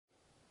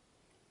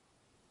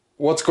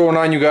What's going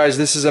on, you guys?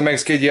 This is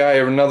MXKDI. I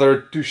have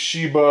another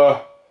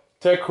Toshiba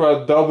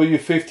Tecra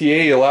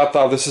W50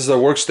 laptop. This is a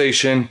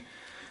workstation.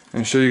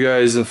 I'll show you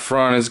guys in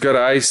front. It's got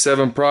an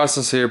i7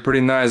 processor here,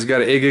 pretty nice. It's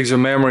got 8 gigs of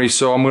memory,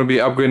 so I'm going to be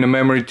upgrading the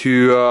memory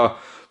to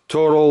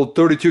total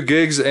 32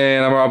 gigs,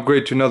 and I'm going to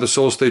upgrade to another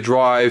solid state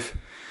drive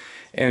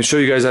and show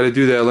you guys how to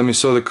do that. Let me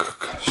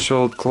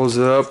close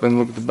it up and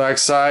look at the back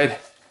side.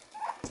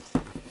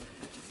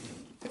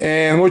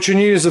 And what you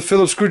need is a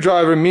Phillips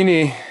screwdriver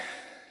mini,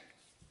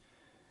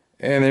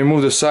 and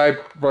remove the side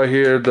right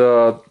here,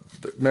 the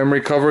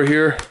memory cover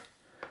here.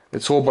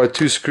 It's held by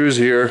 2 screws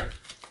here,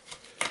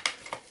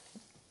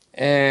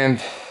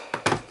 and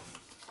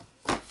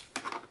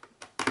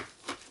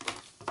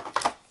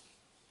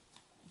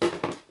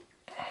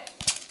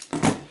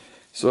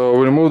so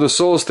we remove the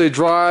solid state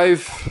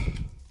drive,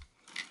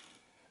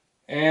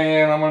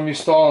 and I'm going to be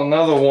installing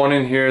another one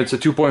in here. It's a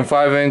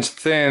 2.5 inch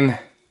thin.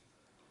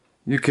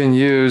 You can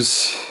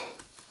use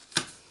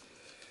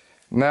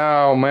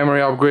now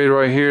memory upgrade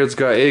right here. It's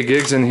got 8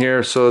 gigs in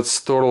here, so it's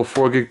total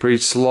 4 gig per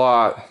each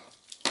slot.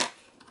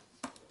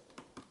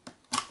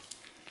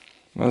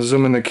 I'll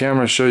zoom in the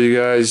camera, show you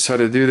guys how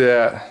to do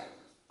that.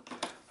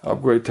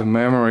 Upgrade to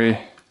memory,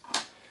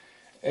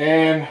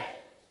 and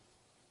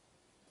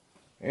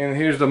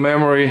here's the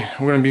memory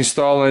we're going to be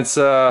installing. It's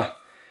a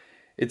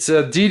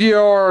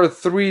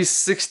DDR3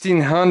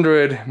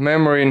 1600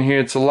 memory in here.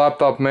 It's a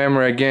laptop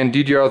memory. Again,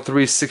 DDR3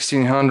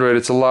 1600.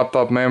 It's a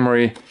laptop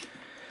memory.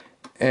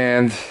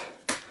 And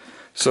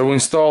so we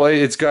install it.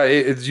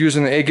 It's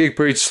using 8 gig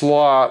per each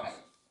slot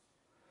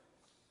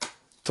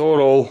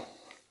total.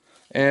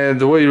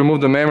 And the way you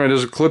remove the memory,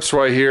 there's clips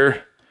right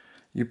here.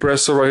 You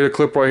press it right here,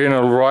 clip right here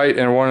on the right,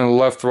 and one on the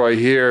left right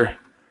here.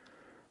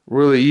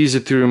 Really easy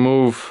to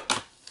remove,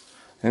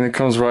 and it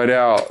comes right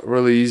out.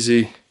 Really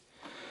easy.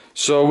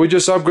 So we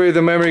just upgraded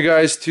the memory,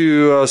 guys,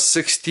 to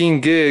 16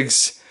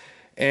 gigs,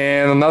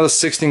 and another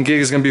 16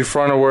 gigs is gonna be in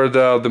front of where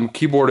the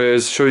keyboard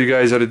is. Show you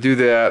guys how to do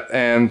that.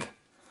 And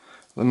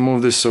let me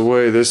move this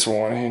away, this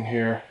one in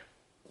here.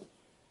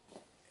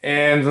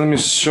 And let me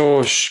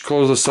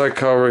close the side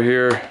cover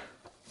here.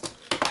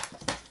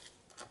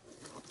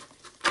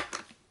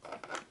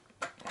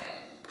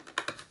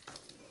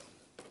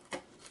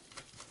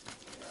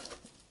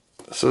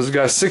 So it's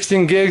got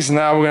 16 gigs.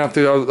 Now we're gonna have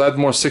to add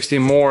more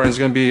 16 more, and it's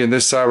gonna be in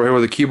this side right here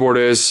where the keyboard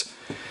is.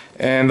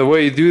 And the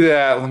way you do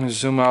that, let me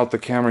zoom out the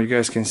camera, you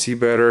guys can see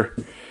better.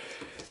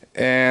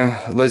 And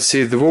let's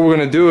see, what we're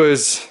gonna do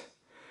is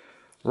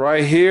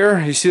right here,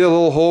 you see the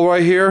little hole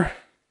right here?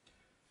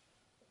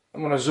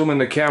 I'm gonna zoom in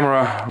the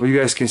camera where you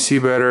guys can see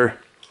better.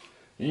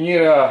 You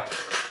need a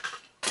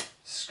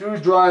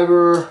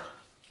screwdriver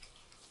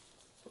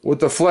with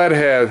the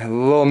flathead, a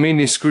little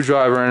mini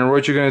screwdriver, and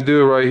what you're gonna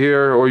do right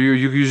here, or you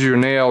use your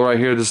nail right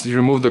here, just you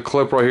remove the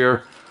clip right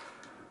here,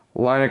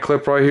 line a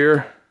clip right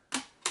here,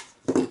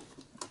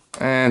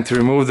 and to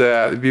remove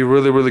that, be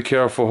really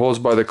careful, holds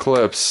by the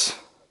clips.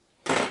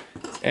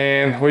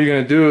 And what you're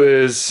gonna do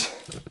is,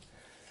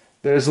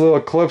 there's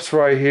little clips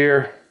right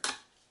here.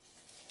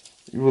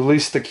 You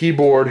release the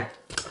keyboard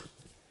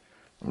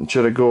and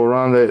try to go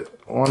around it.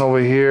 One over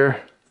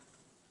here.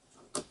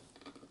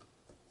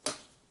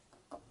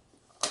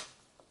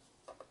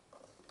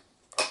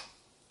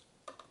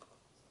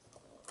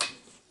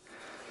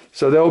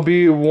 So there'll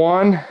be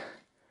 1,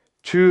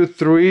 2,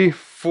 3,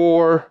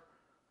 4,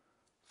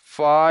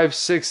 5,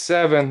 6,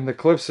 7. The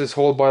clips is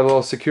held by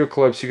little secure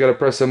clips. You gotta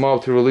press them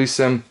up to release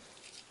them.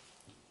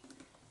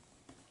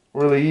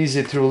 Really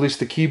easy to release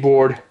the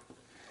keyboard,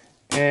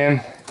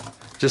 and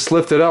just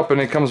lift it up and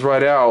it comes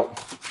right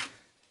out.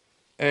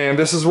 And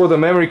this is where the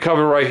memory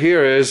cover right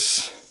here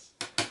is.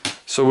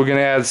 So we're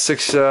gonna add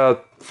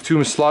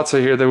 2 slots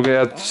right here. Then we're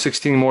gonna add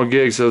 16 more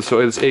gigs, so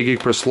it's 8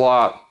 gig per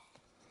slot.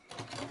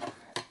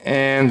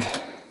 And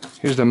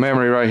here's the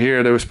memory right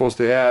here that we're supposed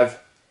to add.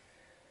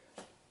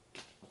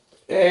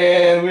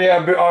 And we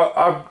have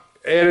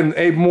added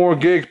 8 more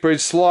gigs per each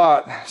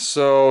slot.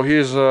 So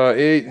here's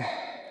 8,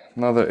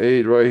 another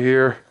 8 right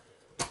here.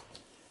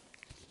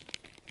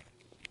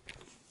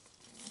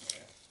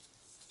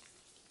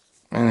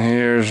 And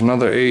here's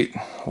another 8,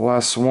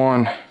 last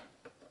one.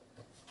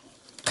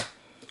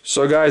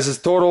 So guys, it's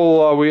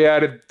total, we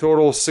added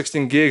total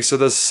 16 gigs, so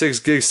that's 6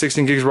 gigs,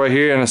 16 gigs right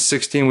here, and a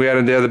 16 we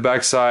added there the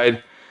back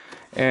side.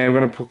 And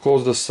we're gonna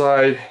close the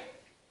side,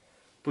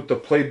 put the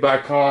plate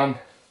back on.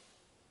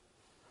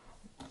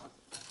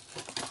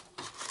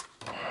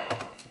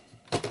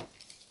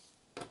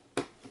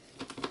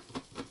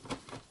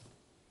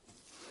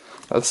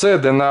 That's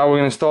it. Then now we're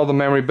gonna install the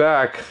memory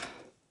back,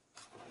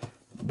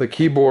 the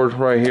keyboard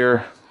right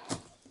here,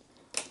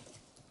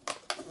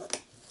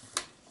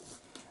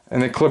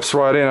 and it clips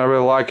right in. I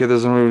really like it.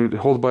 Doesn't really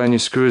hold by any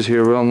screws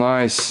here. Real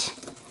nice.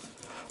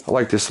 I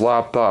like this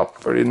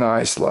laptop. Very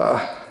nice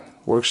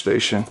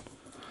workstation.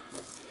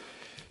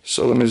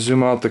 So let me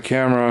zoom out the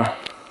camera,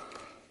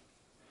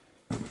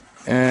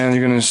 and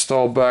you're gonna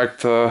install back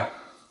the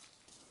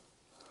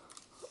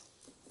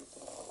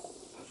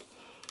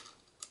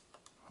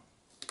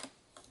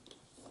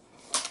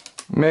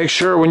Make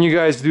sure when you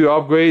guys do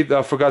upgrade,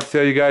 I forgot to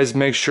tell you guys,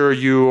 make sure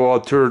you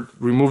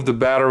remove the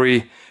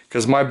battery,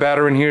 because my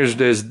battery in here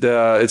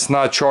it's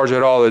not charged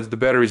at all. The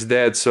battery's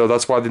dead, so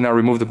that's why I did not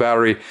remove the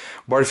battery.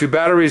 But if your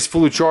battery is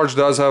fully charged,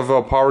 does have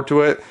power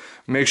to it,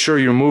 make sure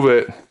you remove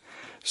it.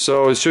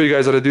 So I'll show you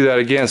guys how to do that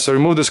again. So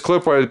remove this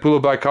clip right, pull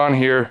it back on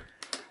here,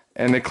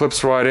 and it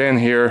clips right in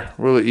here.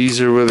 Really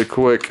easy, really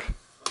quick.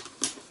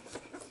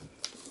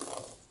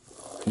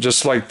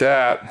 Just like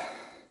that.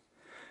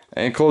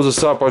 And close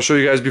this up. I'll show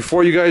you guys.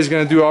 Before you guys are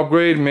gonna do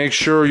upgrade, make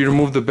sure you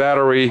remove the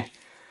battery,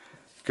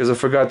 because I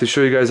forgot to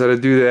show you guys how to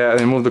do that.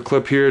 And remove the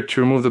clip here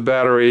to remove the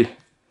battery,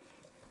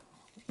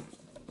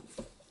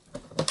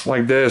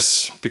 like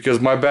this,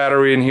 because my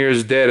battery in here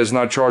is dead. It's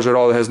not charged at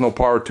all. It has no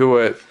power to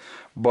it.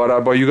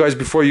 But you guys,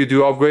 before you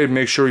do upgrade,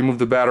 make sure you remove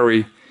the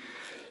battery.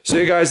 So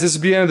yeah, guys, this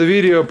is the end of the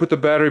video. Put the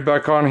battery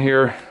back on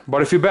here.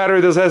 But if your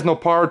battery has no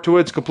power to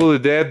it, it's completely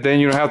dead, then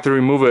you don't have to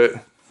remove it.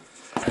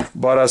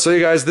 But so you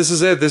guys, this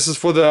is it. This is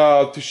for the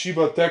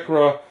Toshiba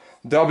Tecra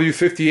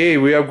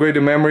W50. We upgraded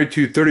the memory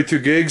to 32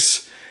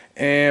 gigs,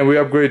 and we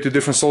upgraded to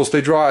different solid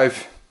state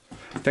drive.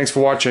 Thanks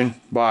for watching.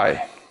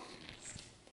 Bye.